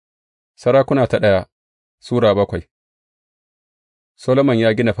Sarakuna ta ɗaya Sura 7. Solomon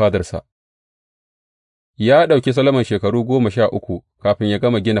ya gina fadarsa. Ya ɗauki Solomon shekaru 13 kafin ya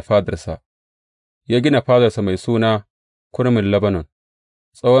gama gina fadarsa, ya gina fadarsa mai suna Kurmin Lebanon,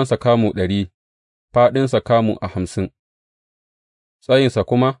 tsawonsa kamu 100, fāɗinsa kamu 50, tsayinsa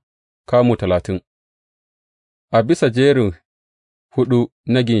kuma kamu 30, a bisa jerin huɗu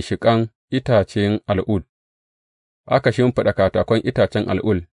na ginshiƙan itacen al'ul, aka shimfiɗa katakan itacen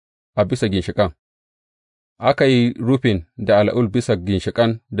al'ul a bisa ginshiƙan, aka yi rufin da al'ul bisa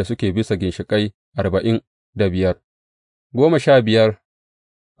ginshiƙan da suke bisa ginshiƙai 45, 15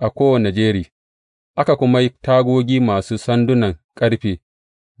 a kowane jeri, aka kuma yi tagogi masu sandunan ƙarfe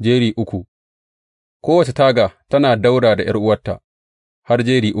jeri 3, kowace taga tana ɗaura da ’yar'uwarta, har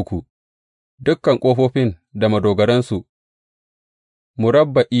jeri 3, dukan ƙofofin da madogaransu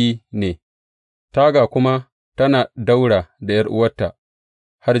murabba'i ne, taga kuma tana ɗaura da ’yar'uwarta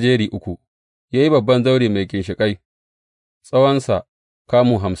har jeri 3, ya yi babban zaure mai ginshiƙai, tsawonsa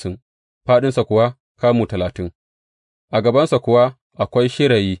kamu 50, fāɗinsa kuwa kamu 30, a gabansa kuwa akwai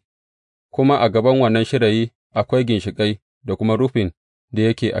shirayi, kuma a gaban wannan shirayi akwai ginshiƙai da kuma rufin da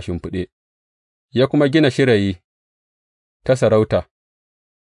yake a shimfiɗe. Ya kuma gina shirayi ta sarauta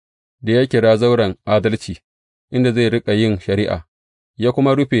da ya kira Zauren Adalci, inda zai riƙa yin shari'a, ya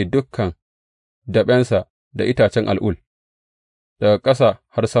kuma rufe dukan daɓensa da itacen al'ul, daga ƙasa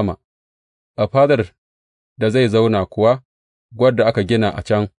har sama. A fadar da zai zauna kuwa, wadda aka gina a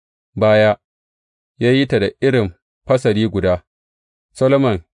can baya, ya yi ta da irin fasali guda,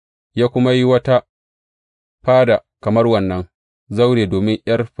 Solomon ya kuma yi wata fada kamar wannan zaure domin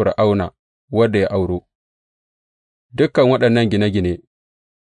 ’yar Fir'auna wadda ya auro. Dukan waɗannan gine gine,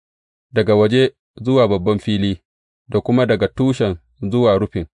 daga waje zuwa babban fili, da kuma daga tushen zuwa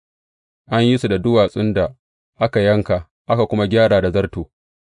rufin, an yi su da duwatsun da aka yanka aka kuma gyara da zarto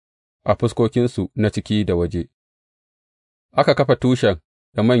a fuskokinsu na ciki da waje. Aka kafa tushen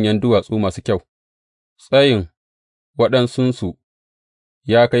da manyan duwatsu masu kyau, tsayin waɗansunsu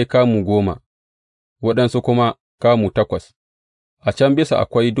ya kai kamu 10, waɗansu kuma kamu 8, a can bisa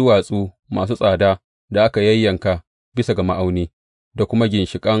akwai duwatsu masu tsada da aka yayyanka bisa ga ma'auni, da kuma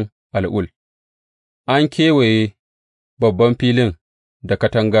ginshiƙan al'ul. An kewaye babban filin da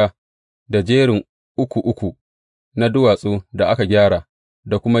katanga da jerin uku na duwatsu da aka gyara,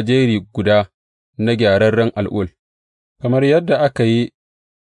 da kuma jeri guda na gyararren al'ul, kamar yadda aka yi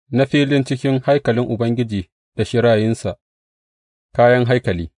na filin cikin haikalin Ubangiji da shirayinsa, kayan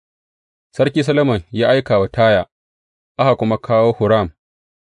haikali. Sarki Solomon ya aika wa Taya, aka kuma kawo Huram,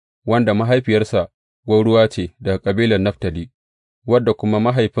 wanda mahaifiyarsa gwauruwa ce daga kabilar Naftali, wadda kuma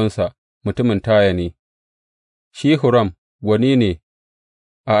mahaifinsa mutumin Taya ne. Shi Huram gwani ne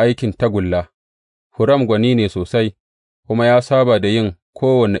a aikin tagulla, Huram gwani ne sosai, kuma ya saba da yin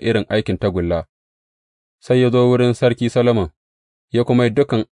kowane irin aikin tagulla. Sai ya zo wurin Sarki Solomon, ya kuma yi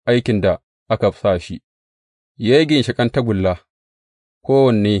dukan aikin da aka sa shi, ya yi ginshiƙan tagulla,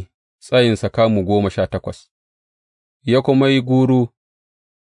 kowanne tsayinsa kamu 18, ya kuma yi guru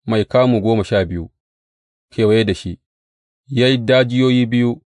mai kamu 12 kewaye da shi, ya yi dajiyoyi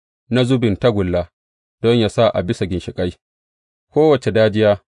 2 na zubin tagulla don yă sa a bisa ginshiƙai, kowace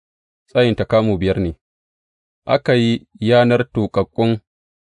dajiya tsayinta kamu 5 ne. Aka yi yanar tuƙaƙƙun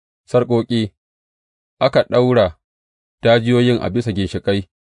sarƙoƙi, aka ɗaura dajiyoyin a bisa ginshiƙai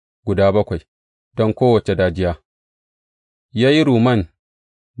guda 7 don kowace dajiya, ya yi rumman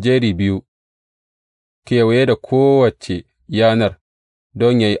jeri 2 kewaye da kowace yanar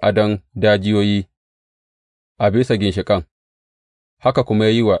don yă yi adon dajiyoyi a bisa ginshiƙan, haka kuma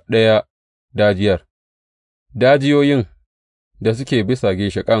ya yi wa ɗaya dajiyar. Dajiyoyin da suke bisa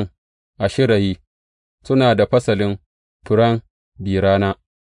ginshiƙan a shirayi suna da fasalin furen bi rana,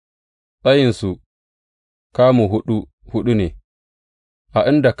 tsayinsu kamu huɗu ne, a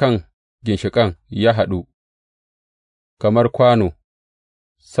inda kan ginshiƙan ya haɗu kamar kwano,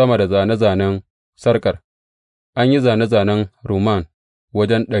 sama da zāne zānen sarƙar, an yi zāne zānen rumman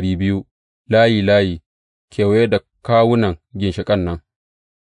wajen 200 layi layi kewaye da kawunan ginshiƙan nan.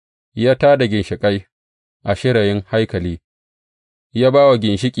 Ya tā da ginshiƙai a shirayin haikali, ya ba wa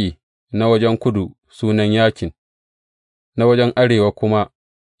ginshiƙi na wajen kudu sunan Yakin, na wajen arewa kuma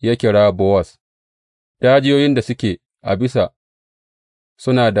ya kira Bowaz. Dajiyoyin da suke a bisa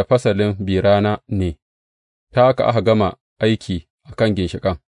suna da fasalin bi rana ne, ta haka aka gama aiki a kan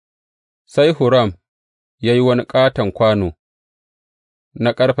ginshiƙan. Sai Huram ya yi wani ƙaton kwano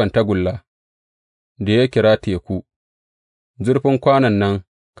na ƙarfen tagulla da ya kira Teku, zurfin kwanon nan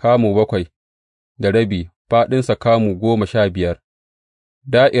kamu 7 da rabi, fāɗinsa kamu 15,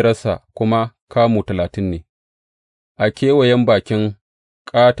 da'irarsa kuma kamu 30 ne, a kewayen bakin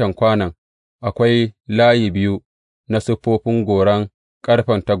ƙaton kwanon akwai layi biyu na siffofin goran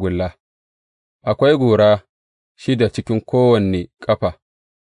ƙarfen tagulla, akwai gora shida cikin kowane ƙafa,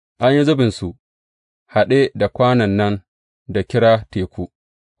 an yi zubinsu haɗe da kwanon nan da kira Teku.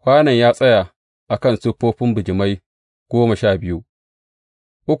 Kwanon ya tsaya a kan siffofin bijimai 12,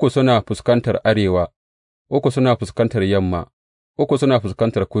 uku suna fuskantar arewa, uku suna fuskantar yamma, uku suna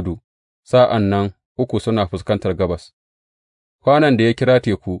fuskantar kudu, sa'an nan uku suna fuskantar gabas. Kwanon da ya kira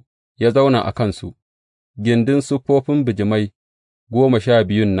Teku ya zauna a kansu, gindin siffofin bijimai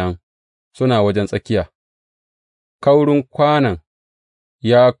 12 nan suna wajen tsakiya, kaurin kwanon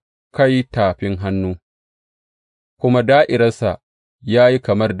ya kai tafin hannu, kuma da'irarsa ya yi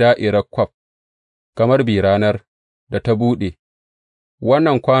kamar da'irar kwaf, kamar bi ranar da ta buɗe.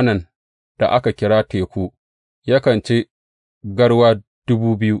 Wannan kwanon da aka kira Teku yakan ci garwa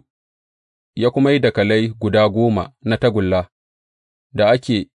 2000, ya kuma yi dakalai guda 10 na tagulla da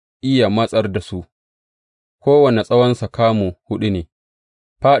ake iya matsar da su, kowane tsawonsa kamu 4 ne,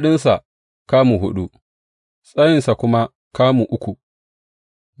 fāɗinsa kamu 4, tsayinsa kuma kamu 3.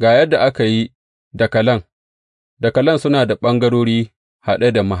 Ga yadda aka yi dakalan suna da ɓangarori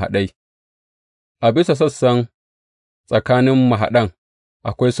haɗe da mahaɗai, a bisa sassan tsakanin mahaɗan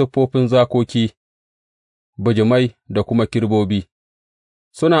akwai siffofin zakoki, bijimai da kuma kerubobi,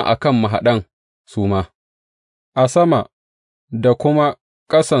 suna a kan mahaɗan su ma, a sama da kuma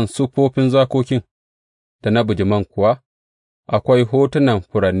ƙasan siffofin zakokin da na bijiman kuwa akwai hotunan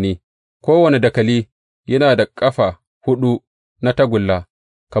furanni, kowane dakali yana da ƙafa 4 na tagulla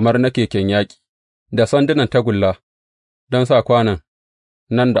kamar na keken yaƙi, da sandunan tagulla don sa kwanon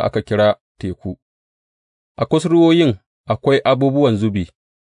nan da aka kira Teku. A kusurwoyin akwai abubuwan zubi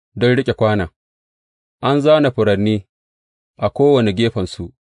don riƙe kwanon, an zāna furanni a kowane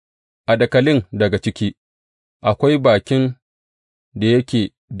gefensu, a dakalin daga ciki akwai bakin da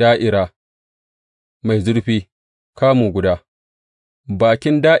yake da'ira mai zurfi kamu guda,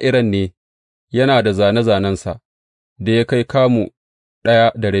 bakin da'iran ne yana da zāne zānensa da ya kai kamu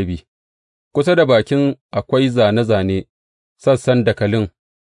 1.5, kusa da bakin akwai zāne zāne, sassan dakalin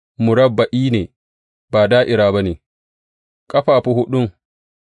murabba'i ne, ba da'ira ba ne, ƙafafu huɗun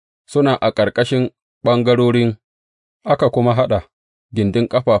suna a ƙarƙashin ɓangarorin, aka kuma haɗa gindin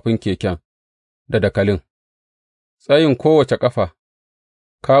ƙafafun keken da dakalin, tsayin kowace ƙafa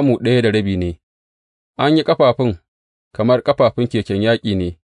kamu 1.5 ne, an yi ƙafafun kamar ƙafafun keken yaƙi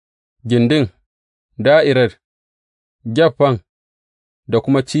ne, gindin, da'irar, gyaffan da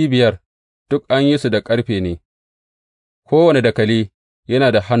kuma cibiyar duk an yi su da ƙarfe ne, kowane dakali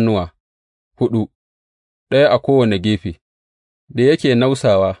yana da hannuwa 4, ɗaya a kowane gefe, da yake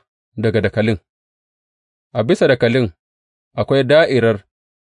nausawa daga dakalin. A bisa dakalin akwai da'irar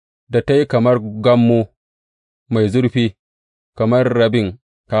da ta yi kamar gammo, mai zurfi kamar rabin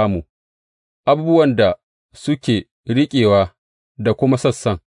kamu, abubuwan da suke riƙewa da kuma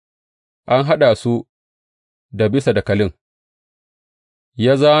sassan, an haɗa su da bisa dakalin,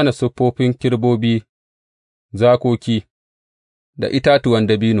 ya zāna siffofin kerubobi, zakoki da itatuwan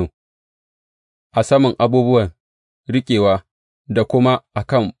dabino a saman abubuwan riƙewa da kuma a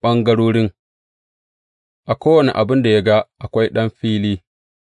kan ɓangarorin, a kowane abin da ya ga akwai ɗan fili,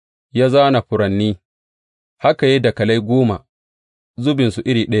 ya zāna furanni, haka ya yi dakalai 10, zubinsu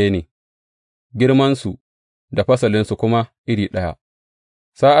iri ɗaya ne, girmansu da fasalinsu kuma iri ɗaya.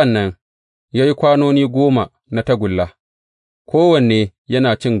 Sa'an nan ya yi kwanoni 10 na tagulla, kowanne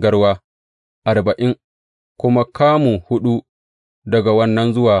yana cin garwa 40, kuma kamu 4 daga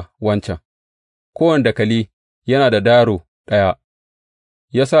wannan zuwa wancan, kowane dakali yana da daro ɗaya,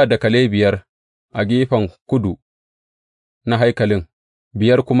 ya sa dakalai 5 a gefen kudu na haikalin,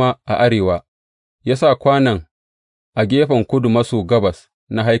 5 kuma a arewa, ya sa kwanon a gefen kudu maso gabas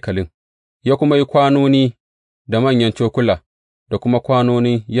na haikalin, ya kuma yi kwanoni da manyan cokula da kuma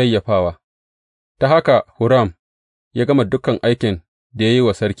kwanonin yayyafawa. Ta haka Huram ya gama dukan aikin da ya yi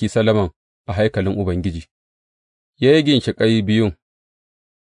wa Sarki Solomon a haikalin Ubangiji. Ya yi ginshiƙai biyun,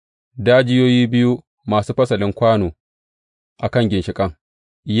 dajiyoyi biyu masu fasalin kwano a kan ginshiƙan,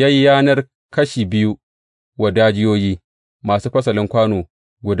 ya yi yanar kashi biyu wa dajiyoyi masu fasalin kwano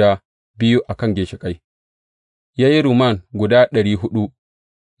guda biyu a kan ginshiƙai, ya yi rumman guda 400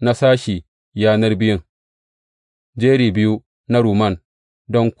 na sashi yanar biyun, jeri biyu na rumman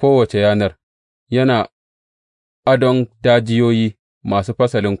don kowace yanar, yana adon dajiyoyi masu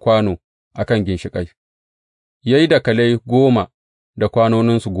fasalin kwano a kan ginshiƙai, ya yi dakalai 10 da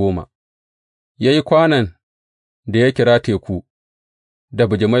kwanoninsu 10, ya yi kwanon da ya kira Teku da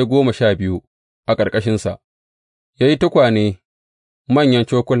bijimai 12 a ƙarƙashinsa, ya yi tukwane, manyan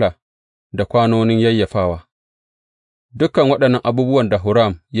cokula da kwanonin yayyafawa. Dukan waɗannan abubuwan da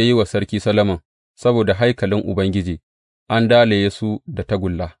Huram ya yi wa Sarki Solomon saboda haikalin Ubangiji, an dalaye su da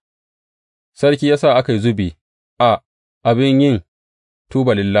tagulla. Sarki ya sa aka yi zubi a abin yin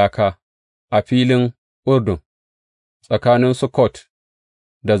tubalin laka a filin Urdun, tsakanin Sukkot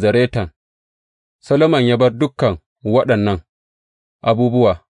da Zaretan. Solomon ya bar dukan waɗannan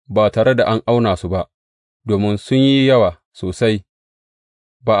abubuwa ba tare da an auna su ba, domin sun yi yawa sosai,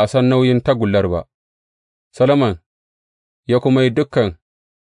 ba a san nauyin tagullar ba. Solomon ya kuma yi dukan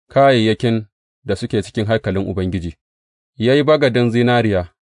kayayyakin da suke cikin haikalin Ubangiji, ya yi bagaden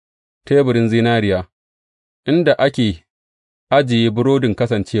zinariya, teburin zinariya, inda ake ajiye burodin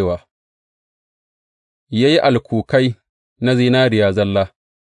Kasancewa, ya yi alkukai na zinariya zalla,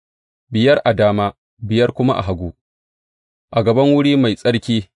 5 a dama, 5 kuma a hagu, a gaban wuri mai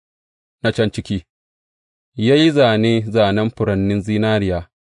tsarki na can ciki, ya yi zāne furannin zinariya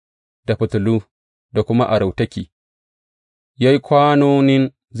da fitilu da kuma arautaki, ya yi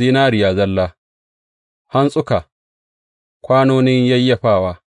kwanonin zinariya zalla, hantsuka, kwanonin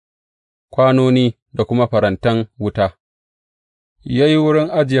yayyafawa, kwanoni da kuma farantan wuta, ya yi wurin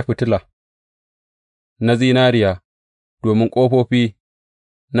ajiye fitila na zinariya domin ƙofofi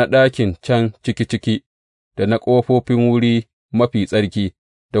na ɗakin can ciki ciki, da na ƙofofin Wuri Mafi Tsarki,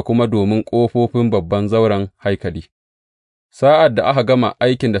 da kuma domin ƙofofin babban zauren haikali. Sa'ad da aka gama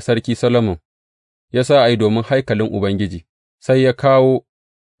aikin da Sarki Solomon ya sa a yi domin haikalin Ubangiji, sai ya kawo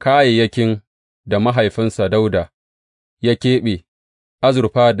kayayyakin da mahaifinsa Dawuda ya keɓe,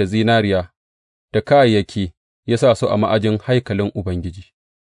 azurfa da zinariya da kayayyaki, ya sa su a ma'ajin haikalin Ubangiji.